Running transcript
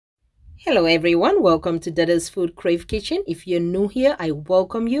Hello everyone, welcome to Dada's Food Crave Kitchen. If you're new here, I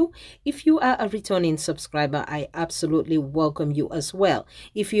welcome you. If you are a returning subscriber, I absolutely welcome you as well.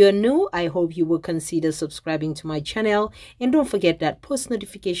 If you're new, I hope you will consider subscribing to my channel, and don't forget that post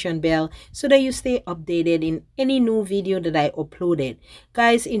notification bell so that you stay updated in any new video that I uploaded.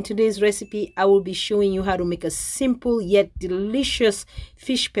 Guys, in today's recipe, I will be showing you how to make a simple yet delicious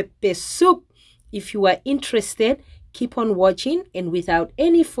fish pepper soup. If you are interested, keep on watching, and without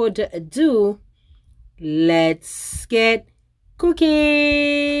any further ado, let's get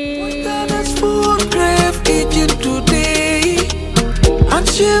cooking. Dada's FoodCrave kitchen today, and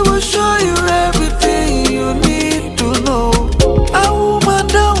she will show you everything you need to know. A woman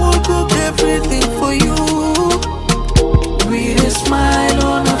that will cook everything for you, with a smile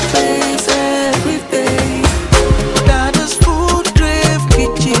on her face every day. Dada's FoodCrave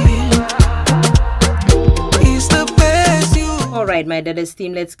kitchen is the best you. All right, my Dada's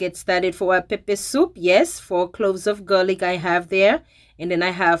team, let's get started for our pepper soup. Yes, 4 cloves of garlic I have there, and then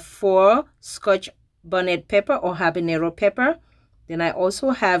I have 4 Scotch bonnet pepper or habanero pepper. Then I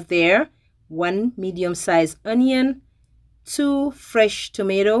also have there 1 medium-sized onion, 2 fresh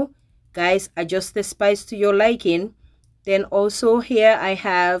tomato. Guys, adjust the spice to your liking. Then also here I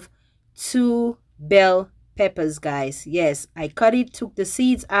have 2 bell peppers, guys. Yes, I cut it, took the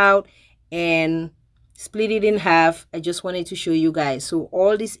seeds out, and split it in half. I just wanted to show you guys. So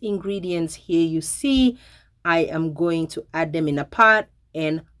all these ingredients here you see, I am going to add them in a pot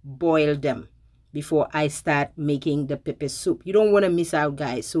and boil them before I start making the pepper soup. You don't want to miss out,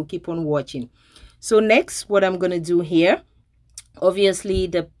 guys, so keep on watching. So next, what I'm going to do here, obviously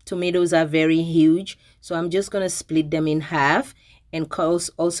the tomatoes are very huge, so I'm just going to split them in half, and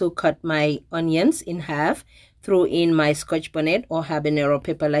also cut my onions in half. Throw in my Scotch bonnet or habanero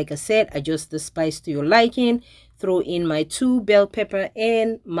pepper. Like I said, adjust the spice to your liking. Throw in my 2 bell pepper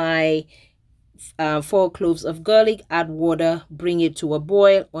and my 4 cloves of garlic. Add water, bring it to a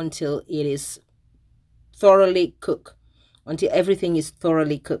boil until it is thoroughly cooked, until everything is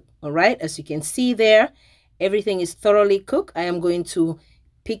thoroughly cooked. All right, as you can see there, everything is thoroughly cooked. I am going to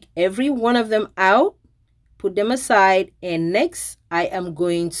pick every one of them out, put them aside, and next I am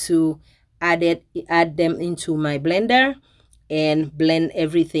going to add them into my blender and blend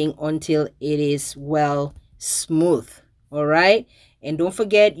everything until it is well smooth. All right, and don't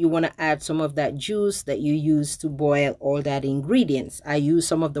forget, you want to add some of that juice that you use to boil all that ingredients. I use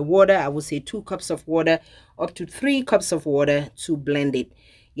some of the water. I would say 2 cups of water, up to 3 cups of water to blend it.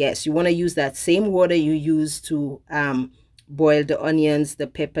 Yes, you want to use that same water you use to boil the onions, the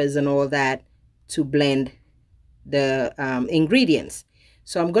peppers, and all that, to blend the ingredients.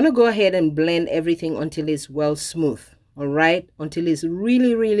 So I'm going to go ahead and blend everything until it's well smooth. All right, until it's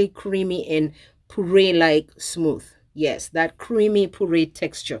really creamy and puree like smooth. Yes, that creamy puree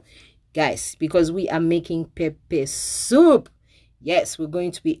texture, guys, because we are making pepper soup. Yes, we're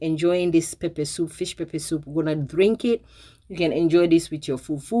going to be enjoying this pepper soup, fish pepper soup. We're going to drink it. You can enjoy this with your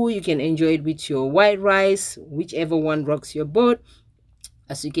fufu. You can enjoy it with your white rice, whichever one rocks your boat.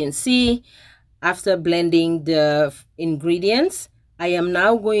 As you can see, after blending the ingredients, I am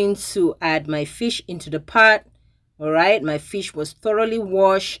now going to add my fish into the pot. All right, my fish was thoroughly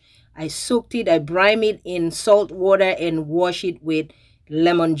washed. I soaked it, I brine it in salt water and wash it with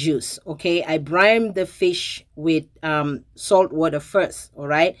lemon juice. Okay, I brine the fish with salt water first. All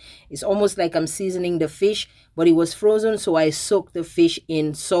right, it's almost like I'm seasoning the fish, but it was frozen, so I soaked the fish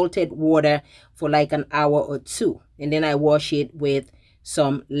in salted water for like an hour or 2, and then I wash it with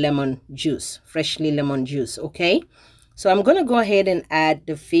some lemon juice, freshly lemon juice. Okay, so I'm going to go ahead and add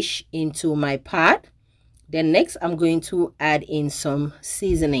the fish into my pot. Then next I'm going to add in some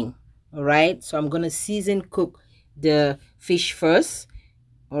seasoning. All right, so I'm going to season cook the fish first.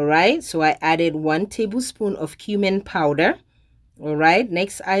 All right, so I added 1 tablespoon of cumin powder. All right,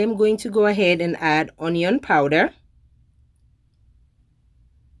 next I am going to go ahead and add onion powder.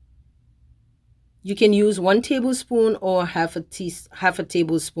 You can use 1 tablespoon or half a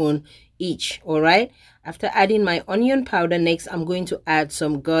tablespoon each. All right, after adding my onion powder, next I'm going to add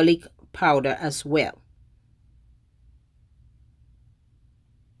some garlic powder as well.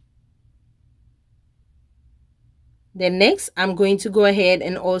 Then next I'm going to go ahead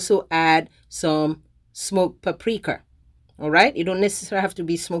and also add some smoked paprika. All right, you don't necessarily have to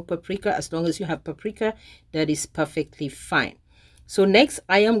be smoked paprika. As long as you have paprika, that is perfectly fine. So next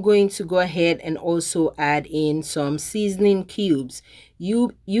I am going to go ahead and also add in some seasoning cubes.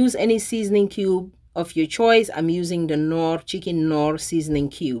 You use any seasoning cube of your choice. I'm using the Knorr chicken Knorr seasoning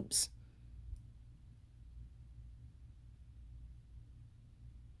cubes.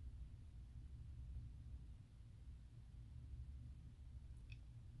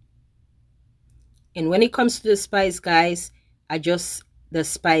 And when it comes to the spice, guys, adjust the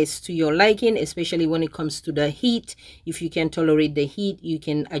spice to your liking, especially when it comes to the heat. If you can tolerate the heat, you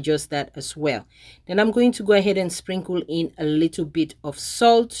can adjust that as well. Then I'm going to go ahead and sprinkle in a little bit of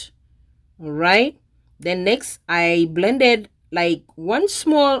salt. All right. Then next, I blended like one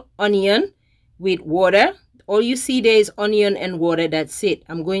small onion with water. All you see there is onion and water. That's it.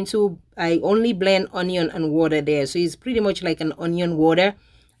 I only blend onion and water there. So it's pretty much like an onion water.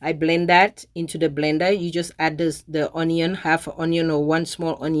 I blend that into the blender. You just add the onion, half an onion or one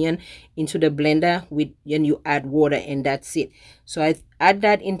small onion into the blender and you add water, and that's it. So I add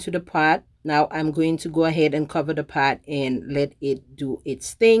that into the pot. Now I'm going to go ahead and cover the pot and let it do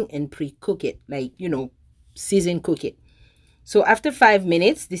its thing and pre-cook it, like, you know, season cook it. So after 5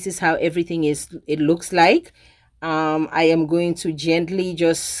 minutes, this is how everything it looks like. I am going to gently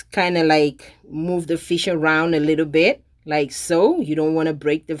just kind of like move the fish around a little bit, like so. You don't want to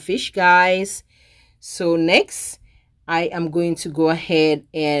break the fish, guys. So next, I am going to go ahead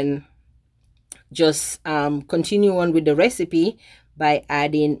and just continue on with the recipe by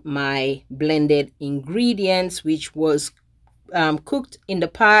adding my blended ingredients, which was cooked in the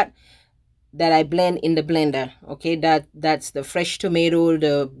pot that I blend in the blender. Okay, that's the fresh tomato,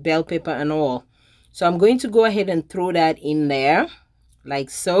 the bell pepper and all. So I'm going to go ahead and throw that in there like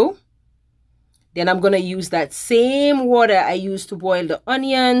so. Then I'm going to use that same water I used to boil the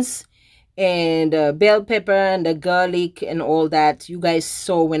onions and the bell pepper and the garlic and all that. You guys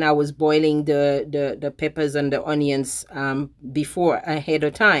saw when I was boiling the peppers and the onions before, ahead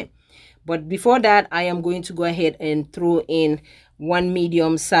of time. But before that, I am going to go ahead and throw in one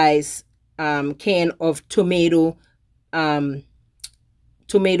medium size can of tomato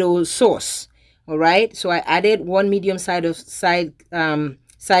sauce. All right, so I added one medium size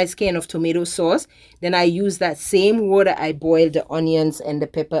can of tomato sauce. Then I use that same water I boiled the onions and the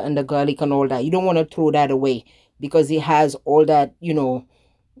pepper and the garlic and all that. You don't want to throw that away because it has all that, you know,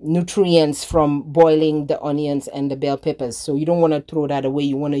 nutrients from boiling the onions and the bell peppers. So you don't want to throw that away.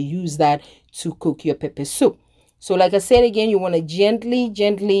 You want to use that to cook your pepper soup. So like I said again, you want to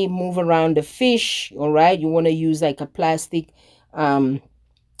gently move around the fish. All right, you want to use like a plastic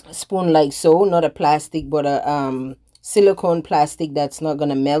spoon, like so, not a plastic but a silicone plastic that's not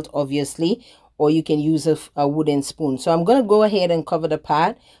gonna melt, obviously, or you can use a wooden spoon. So I'm gonna go ahead and cover the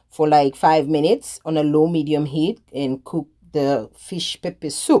pot for like 5 minutes on a low medium heat and cook the fish pepper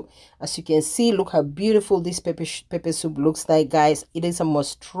soup. As you can see, look how beautiful this pepper soup looks like, guys. It is a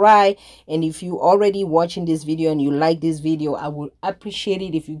must try, and if you already watching this video and you like this video, I would appreciate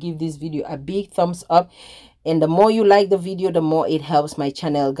it if you give this video a big thumbs up. And the more you like the video, the more it helps my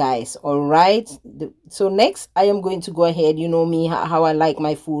channel, guys. All right, so next I am going to go ahead, you know me, how I like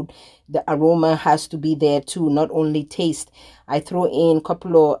my food. The aroma has to be there too, not only taste. I throw in a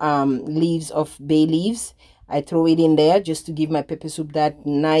couple of leaves of bay leaves. I throw it in there just to give my pepper soup that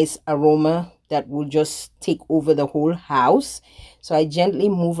nice aroma that will just take over the whole house. So I gently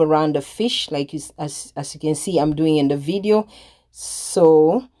move around the fish, like as you can see I'm doing in the video.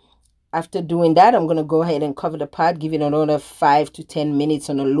 So after doing that, I'm going to go ahead and cover the pot, give it another 5 to 10 minutes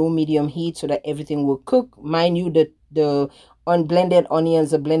on a low medium heat so that everything will cook. Mind you, the unblended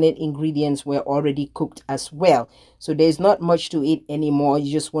onions, the blended ingredients were already cooked as well. So there's not much to it anymore.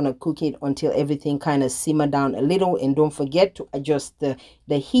 You just want to cook it until everything kind of simmer down a little. And don't forget to adjust the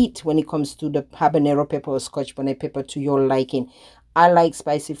heat when it comes to the habanero pepper or scotch bonnet pepper to your liking. I like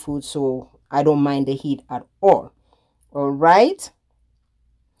spicy food, so I don't mind the heat at all. All right.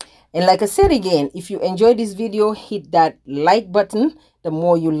 And like I said again, if you enjoyed this video, hit that like button. The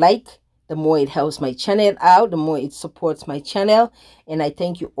more you like, the more it helps my channel out, the more it supports my channel. And I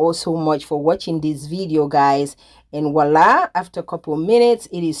thank you all so much for watching this video, guys. And voila, after a couple of minutes,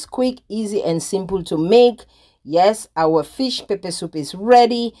 it is quick, easy, and simple to make. Yes, our fish pepper soup is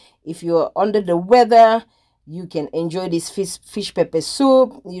ready. If you're under the weather, you can enjoy this fish pepper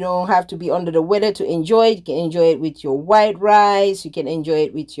soup. You don't have to be under the weather to enjoy it. You can enjoy it with your white rice. You can enjoy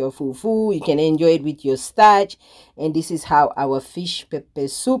it with your fufu. You can enjoy it with your starch. And this is how our fish pepper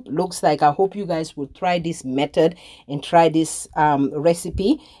soup looks like. I hope you guys will try this method and try this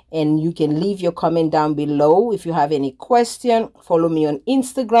recipe. And you can leave your comment down below. If you have any question, follow me on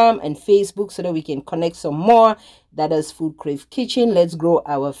Instagram and Facebook so that we can connect some more. Dada's FoodCrave Kitchen. Let's grow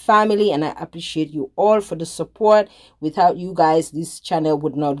our family, and I appreciate you all for the support. Without you guys, this channel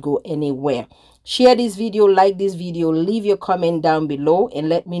would not go anywhere. Share this video, like this video, leave your comment down below and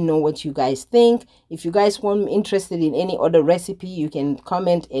let me know what you guys think. If you guys want me interested in any other recipe, you can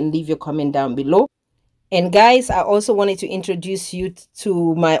comment and leave your comment down below. And guys, I also wanted to introduce you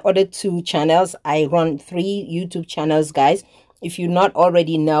to my other 2 channels. I run 3 YouTube channels, guys. If you not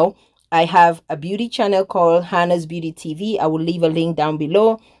already know, I have a beauty channel called Hannah's Beauty TV. I will leave a link down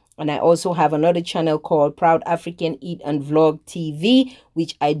below. And I also have another channel called Proud African Eat and Vlog TV,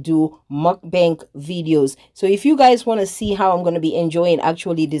 which I do mukbang videos. So if you guys want to see how I'm going to be enjoying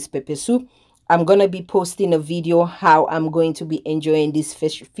actually this pepper soup, I'm going to be posting a video how I'm going to be enjoying this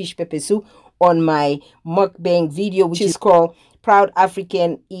fish pepper soup on my mukbang video, which is called Proud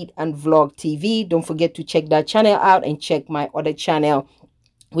African Eat and Vlog TV. Don't forget to check that channel out and check my other channel,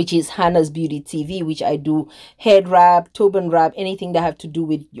 which is Hannah's Beauty TV, which I do head wrap, turban wrap, anything that have to do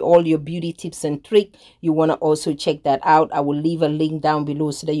with all your beauty tips and trick. You want to also check that out. I will leave a link down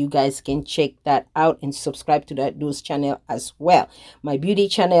below so that you guys can check that out and subscribe to those channel as well. My beauty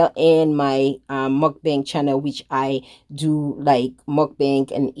channel and my mukbang channel, which I do like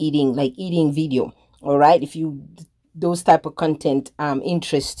mukbang and eating video. All right, if you those type of content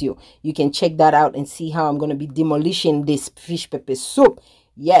interest you, you can check that out and see how I'm going to be demolishing this fish pepper soup.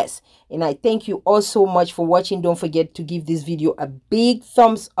 Yes, and I thank you all so much for watching. Don't forget to give this video a big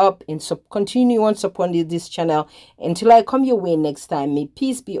thumbs up and continue on supporting this channel until I come your way next time. May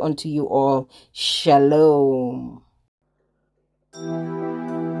peace be unto you all. Shalom.